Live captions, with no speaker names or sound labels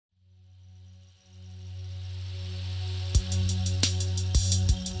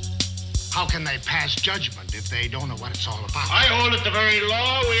How can they pass judgment if they don't know what it's all about? I hold it the very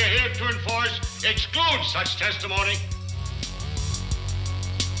law we are here to enforce excludes such testimony.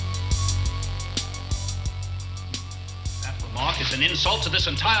 That remark is an insult to this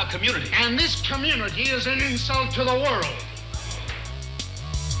entire community. And this community is an insult to the world.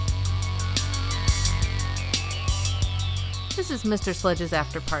 This is Mr. Sledge's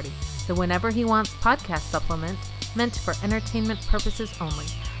Afterparty, the whenever he wants podcast supplement meant for entertainment purposes only,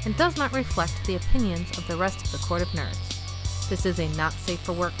 and does not reflect the opinions of the rest of the Court of Nerds. This is a not safe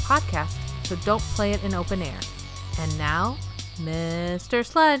for work podcast, so don't play it in open air. And now, Mr.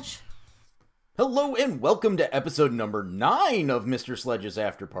 Sledge. Hello and welcome to episode number 9 of Mr. Sledge's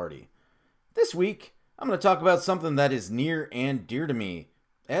Afterparty. This week, I'm going to talk about something that is near and dear to me,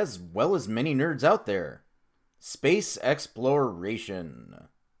 as well as many nerds out there. Space exploration.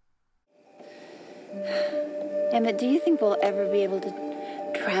 Emmett, do you think we'll ever be able to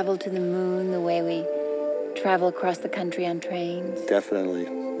travel to the moon the way we travel across the country on trains? Definitely.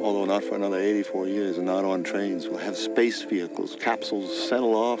 Although not for another 84 years and not on trains. We'll have space vehicles, capsules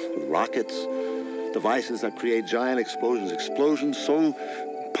settle off with rockets, devices that create giant explosions so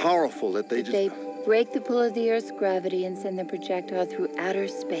powerful that They break the pull of the Earth's gravity and send the projectile through outer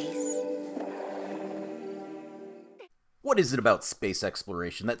space. What is it about space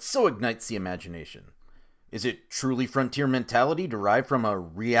exploration that so ignites the imagination? Is it truly frontier mentality derived from a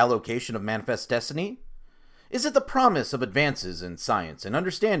reallocation of manifest destiny? Is it the promise of advances in science and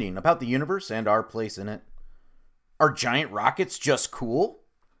understanding about the universe and our place in it? Are giant rockets just cool?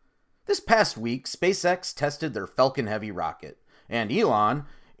 This past week, SpaceX tested their Falcon Heavy rocket, and Elon,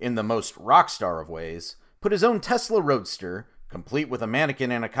 in the most rock star of ways, put his own Tesla Roadster, complete with a mannequin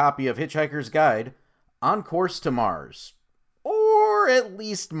and a copy of Hitchhiker's Guide, on course to Mars. Or at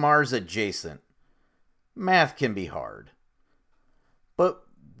least Mars adjacent. Math can be hard. But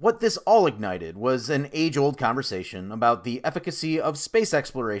what this all ignited was an age-old conversation about the efficacy of space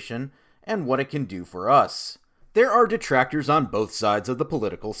exploration and what it can do for us. There are detractors on both sides of the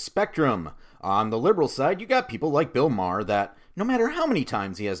political spectrum. On the liberal side, you got people like Bill Maher that, no matter how many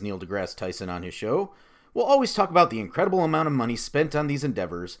times he has Neil deGrasse Tyson on his show, will always talk about the incredible amount of money spent on these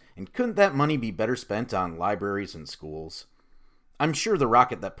endeavors, and couldn't that money be better spent on libraries and schools? I'm sure the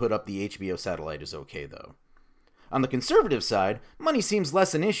rocket that put up the HBO satellite is okay, though. On the conservative side, money seems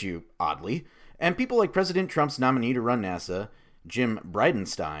less an issue, oddly, and people like President Trump's nominee to run NASA, Jim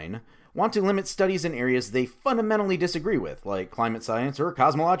Bridenstine, want to limit studies in areas they fundamentally disagree with, like climate science or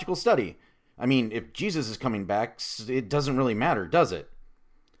cosmological study. I mean, if Jesus is coming back, it doesn't really matter, does it?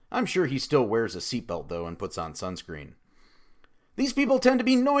 I'm sure he still wears a seatbelt, though, and puts on sunscreen. These people tend to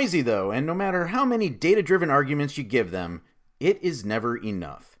be noisy, though, and no matter how many data-driven arguments you give them, it is never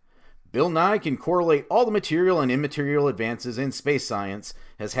enough. Bill Nye can correlate all the material and immaterial advances in space science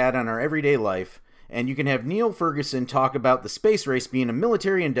has had on our everyday life, and you can have Neil Ferguson talk about the space race being a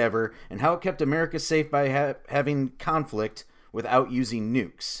military endeavor and how it kept America safe by having conflict without using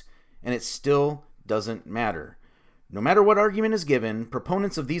nukes, and it still doesn't matter. No matter what argument is given,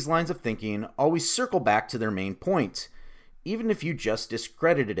 proponents of these lines of thinking always circle back to their main point, even if you just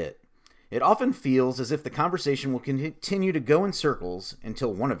discredited it. It often feels as if the conversation will continue to go in circles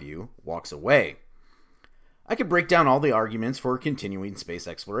until one of you walks away. I could break down all the arguments for continuing space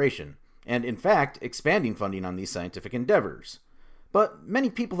exploration, and in fact, expanding funding on these scientific endeavors. But many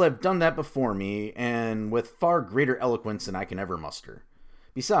people have done that before me, and with far greater eloquence than I can ever muster.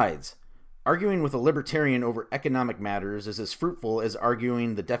 Besides, arguing with a libertarian over economic matters is as fruitful as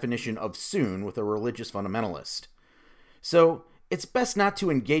arguing the definition of soon with a religious fundamentalist. So, it's best not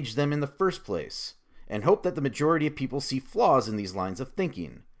to engage them in the first place, and hope that the majority of people see flaws in these lines of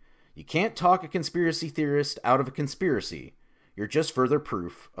thinking. You can't talk a conspiracy theorist out of a conspiracy. You're just further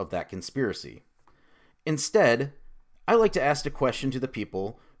proof of that conspiracy. Instead, I like to ask a question to the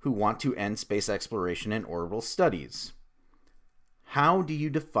people who want to end space exploration and orbital studies. How do you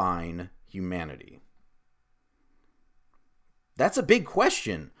define humanity? That's a big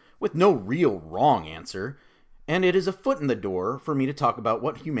question, with no real wrong answer, and it is a foot in the door for me to talk about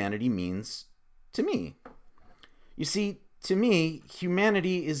what humanity means to me. You see, to me,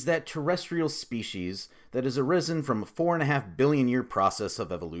 humanity is that terrestrial species that has arisen from a 4.5 billion year process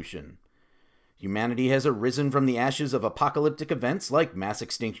of evolution. Humanity has arisen from the ashes of apocalyptic events like mass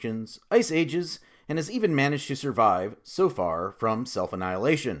extinctions, ice ages, and has even managed to survive, so far, from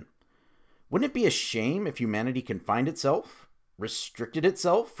self-annihilation. Wouldn't it be a shame if humanity confined itself, restricted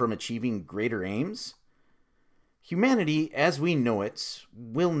itself from achieving greater aims? Humanity, as we know it,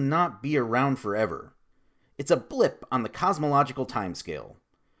 will not be around forever. It's a blip on the cosmological timescale.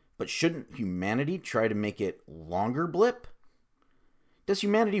 But shouldn't humanity try to make it longer blip? Does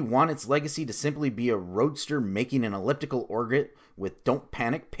humanity want its legacy to simply be a roadster making an elliptical orbit with "Don't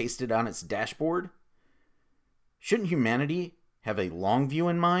Panic" pasted on its dashboard? Shouldn't humanity have a long view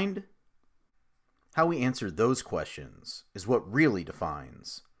in mind? How we answer those questions is what really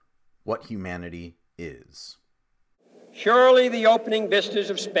defines what humanity is. Surely the opening vistas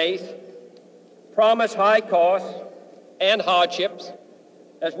of space promise high costs and hardships,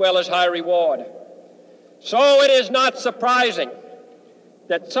 as well as high reward. So it is not surprising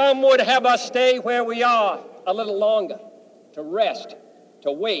that some would have us stay where we are a little longer, to rest,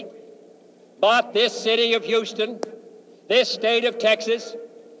 to wait. But this city of Houston, this state of Texas,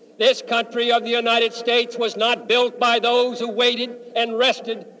 this country of the United States was not built by those who waited and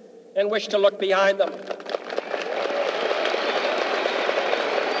rested and wished to look behind them.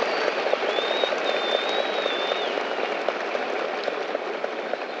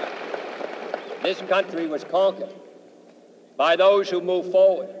 This country was conquered by those who move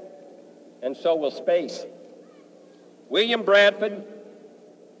forward, and so will space. William Bradford,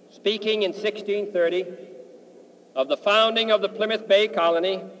 speaking in 1630 of the founding of the Plymouth Bay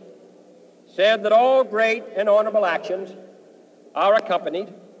Colony, said that all great and honorable actions are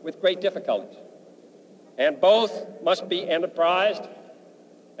accompanied with great difficulties, and both must be enterprised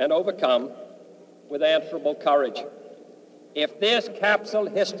and overcome with answerable courage. If this capsule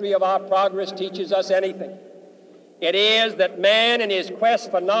history of our progress teaches us anything, it is that man in his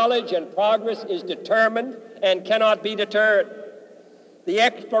quest for knowledge and progress is determined and cannot be deterred. The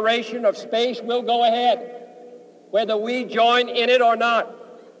exploration of space will go ahead, whether we join in it or not.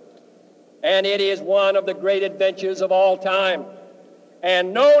 And it is one of the great adventures of all time.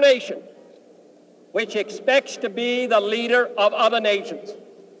 And no nation which expects to be the leader of other nations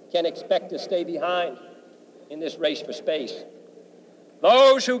can expect to stay behind in this race for space.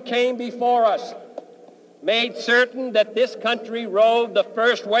 Those who came before us made certain that this country rode the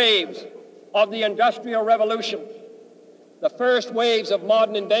first waves of the Industrial Revolution, the first waves of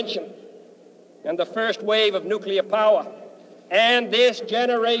modern invention, and the first wave of nuclear power. And this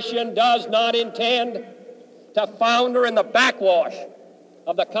generation does not intend to founder in the backwash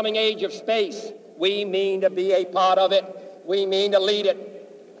of the coming age of space. We mean to be a part of it. We mean to lead it.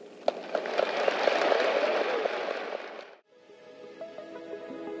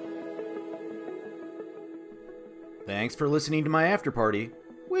 Thanks for listening to my after party,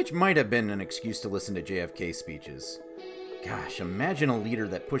 which might have been an excuse to listen to JFK speeches. Gosh, imagine a leader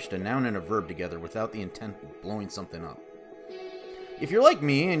that pushed a noun and a verb together without the intent of blowing something up. If you're like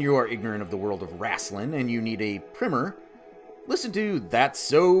me and you are ignorant of the world of wrestling and you need a primer, listen to That's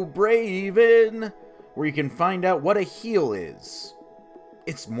So Braven, where you can find out what a heel is.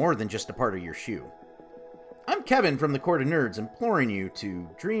 It's more than just a part of your shoe. I'm Kevin from the Court of Nerds, imploring you to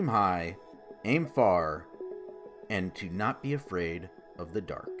dream high, aim far, and to not be afraid of the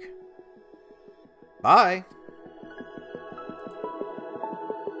dark. Bye!